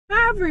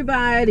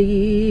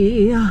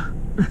everybody. Hi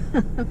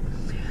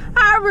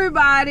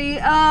everybody.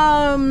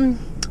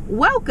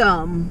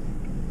 Welcome.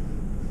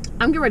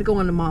 I'm getting ready to go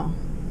in the mall.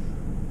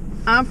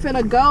 I'm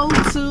finna go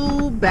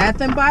to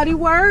Bath and Body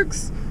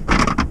Works.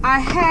 I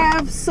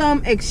have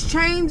some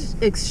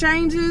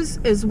exchanges,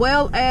 as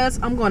well as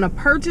I'm gonna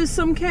purchase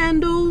some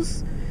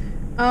candles.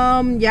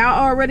 Y'all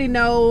already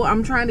know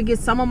I'm trying to get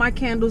some of my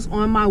candles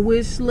on my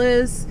wish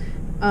list,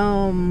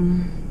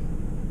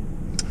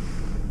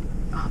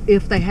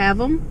 if they have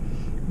them.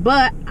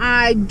 But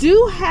I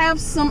do have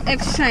some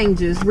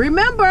exchanges.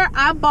 Remember,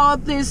 I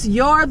bought this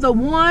You're the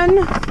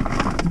One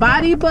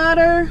body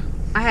butter.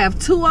 I have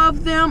 2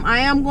 of them. I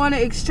am going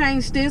to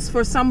exchange this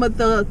for some of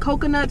the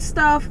coconut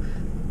stuff,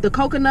 the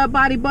coconut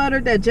body butter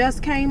that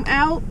just came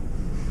out.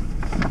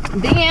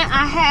 Then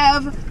I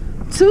have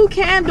 2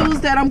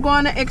 candles that I'm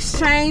going to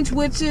exchange,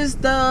 which is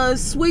the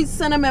sweet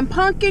cinnamon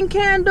pumpkin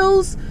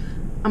candles.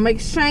 I'm gonna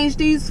exchange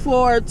these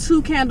for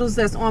 2 candles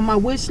that's on my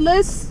wish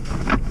list.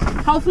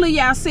 Hopefully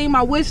y'all seen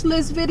my wish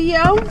list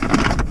video.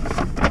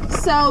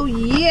 So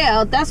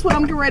yeah, that's what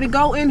I'm getting ready to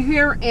go in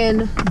here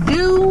and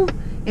do.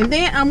 And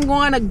then I'm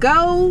going to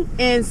go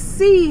and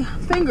see,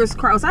 fingers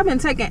crossed, I've been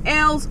taking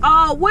L's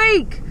all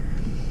week.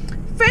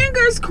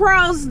 Fingers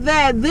crossed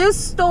that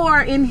this store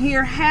in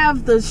here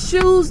have the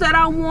shoes that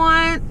I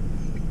want.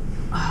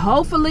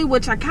 Hopefully,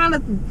 which I kind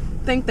of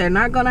think they're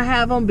not gonna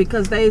have them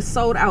because they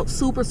sold out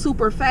super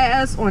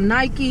fast on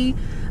Nike,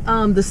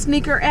 the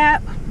sneaker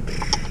app.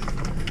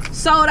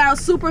 Sold out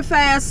super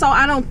fast, so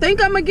I don't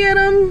think I'm gonna get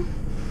them.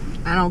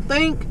 I don't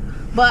think,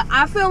 but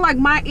I feel like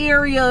my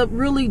area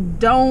really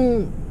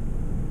don't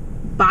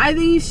buy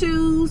these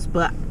shoes,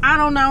 but I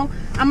don't know.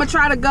 I'm gonna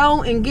try to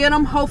go and get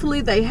them.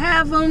 Hopefully they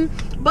have them.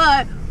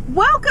 But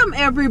welcome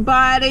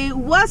everybody.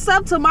 What's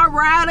up to my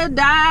ride or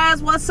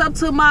dies? What's up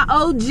to my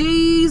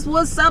OGs?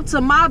 What's up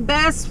to my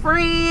best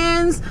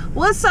friends?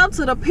 What's up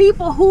to the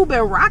people who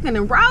been rocking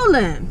and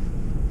rolling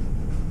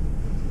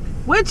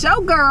with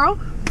your girl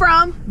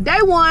from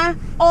day one,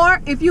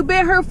 or if you've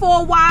been here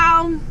for a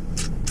while,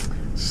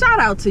 shout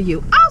out to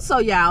you. Also,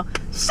 y'all,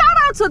 shout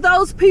out to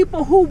those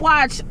people who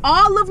watch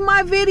all of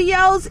my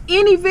videos,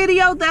 any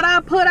video that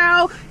I put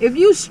out. If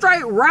you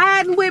straight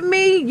riding with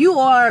me, you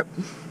watch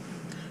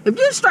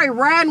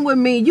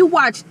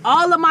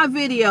all of my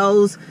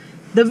videos,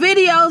 the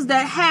videos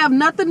that have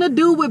nothing to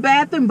do with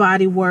Bath and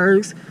Body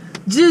Works,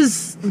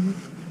 just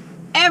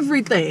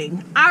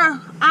everything. I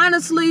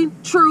honestly,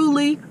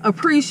 truly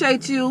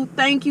appreciate you.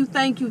 Thank you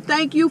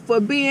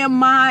for being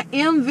my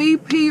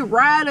MVP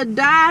ride or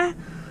die.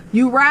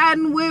 You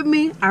riding with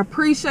me. I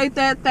appreciate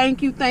that.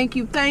 Thank you.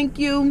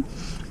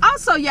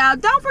 Also, y'all,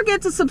 don't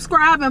forget to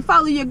subscribe and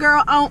follow your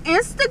girl on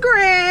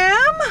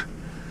Instagram.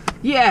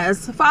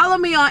 Yes, follow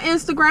me on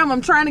Instagram. I'm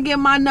trying to get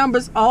my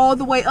numbers all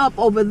the way up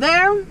over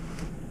there.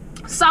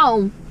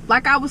 So,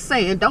 like I was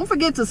saying, don't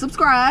forget to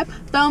subscribe,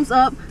 thumbs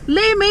up,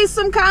 leave me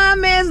some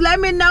comments. Let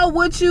me know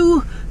what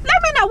y'all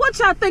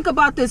think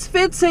about this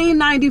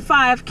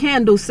 $15.95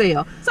 candle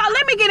sale. So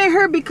let me get in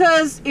here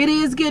because it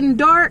is getting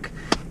dark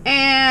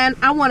and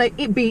I want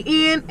to be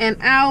in and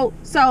out.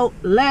 So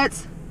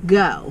let's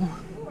go.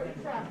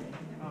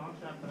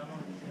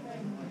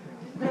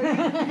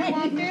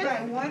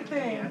 One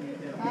thing.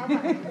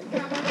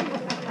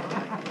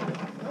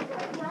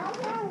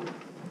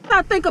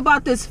 I think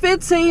about this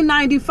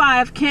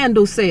 $15.95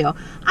 candle sale.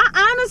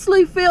 I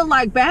honestly feel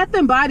like Bath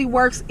and Body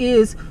Works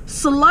is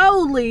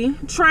slowly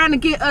trying to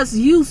get us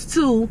used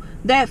to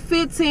that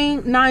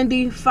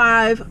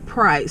 $15.95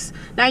 price.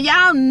 Now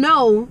y'all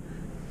know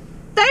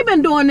they've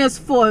been doing this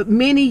for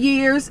many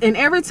years, and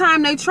every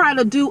time they try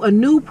to do a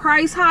new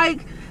price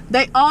hike,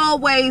 they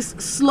always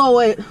slow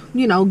it,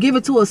 you know, give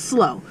it to us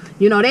slow.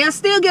 You know, they'll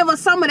still give us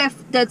some of that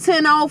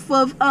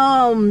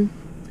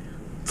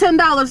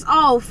 $10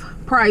 off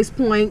price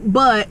point,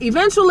 but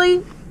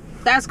eventually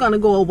that's gonna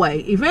go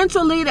away.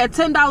 Eventually that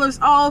 $10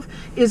 off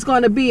is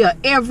gonna be a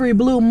every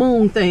blue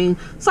moon thing.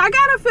 So I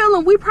got a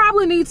feeling we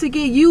probably need to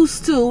get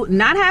used to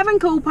not having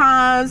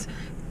coupons,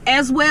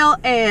 as well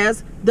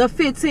as the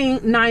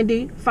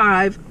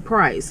 $15.95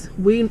 price.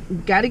 We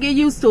got to get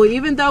used to it,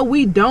 even though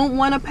we don't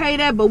want to pay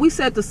that. But we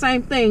said the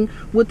same thing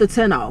with the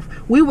 10 off.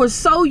 We were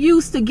so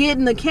used to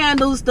getting the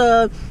candles,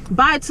 the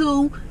buy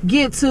 2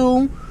 get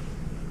 2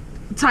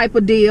 type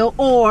of deal,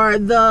 or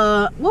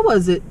the, what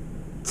was it,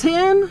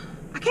 10?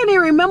 I can't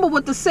even remember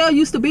what the sale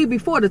used to be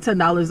before the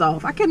 $10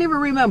 off. I can't even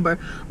remember.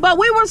 But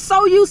we were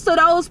so used to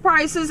those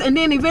prices, and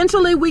then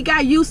eventually we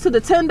got used to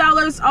the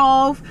 $10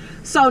 off.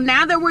 So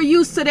now that we're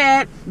used to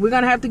that, we're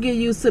gonna have to get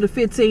used to the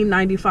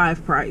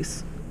 $15.95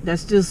 price.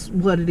 That's just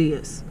what it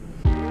is.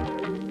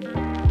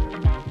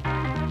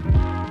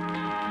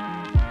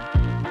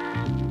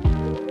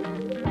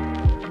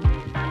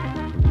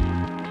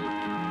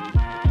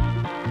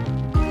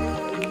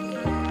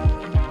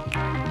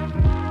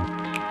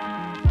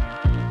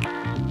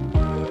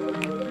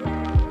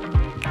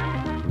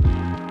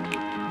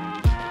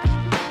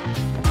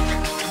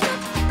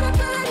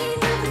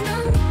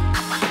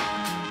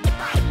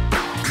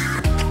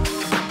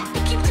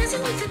 Keep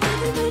dancing with the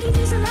baby,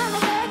 there's a lot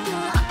of back.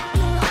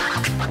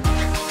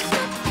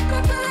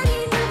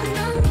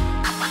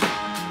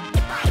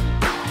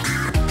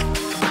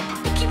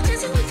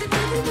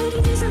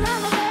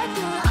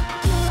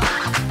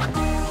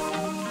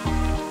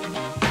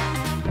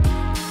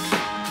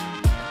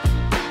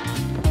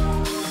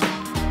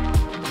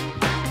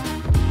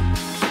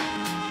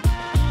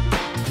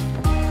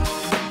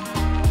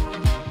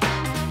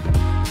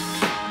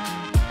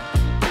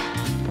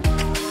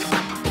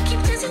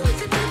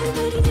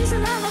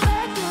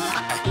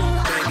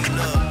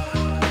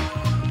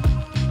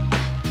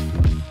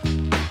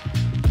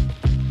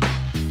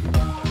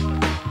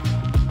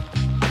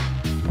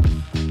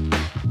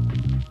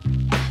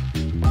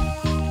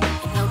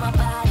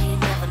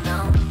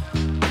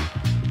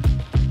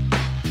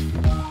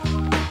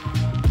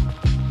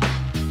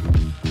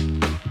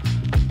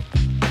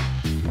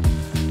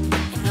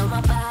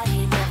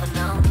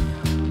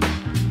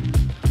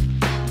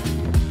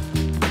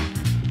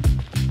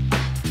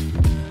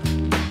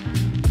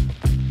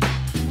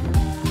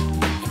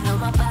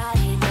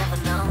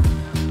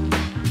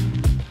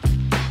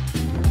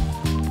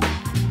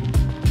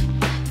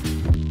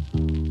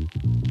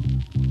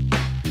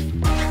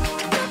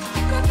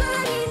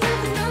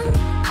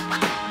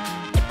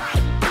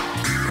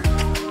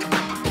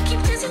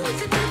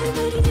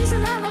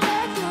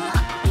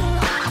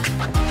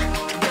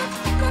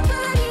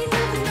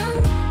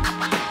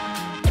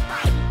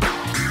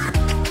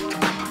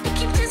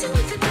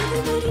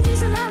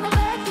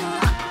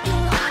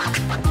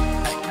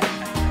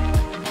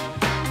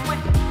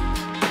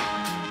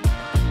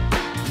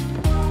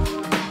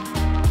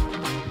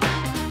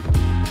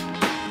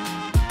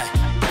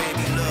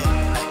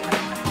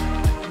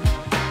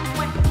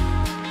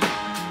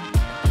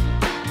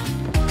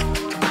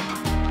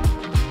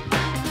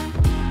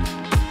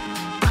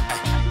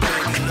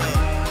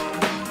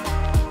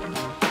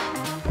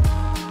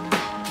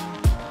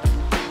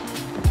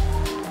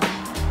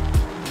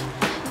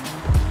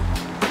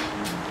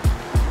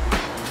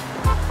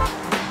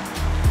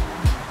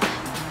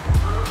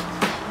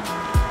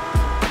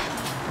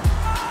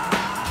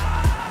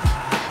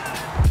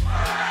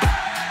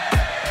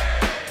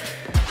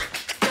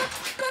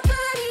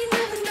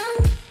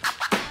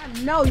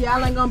 know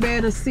y'all ain't gonna be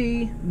able to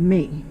see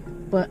me,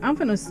 but I'm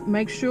gonna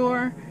make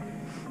sure.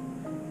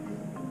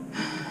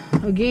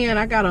 Again,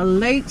 I got a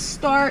late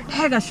start.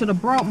 Heck, I should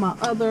have brought my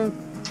other.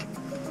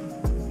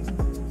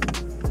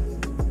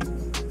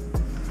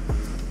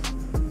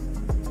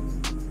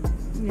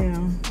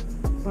 Yeah,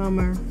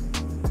 bummer.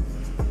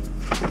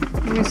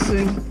 Let me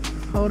see.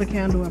 Hold the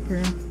candle up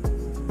here.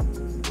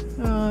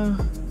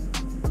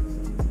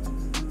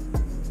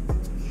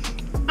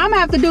 I'm gonna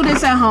have to do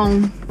this at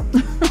home.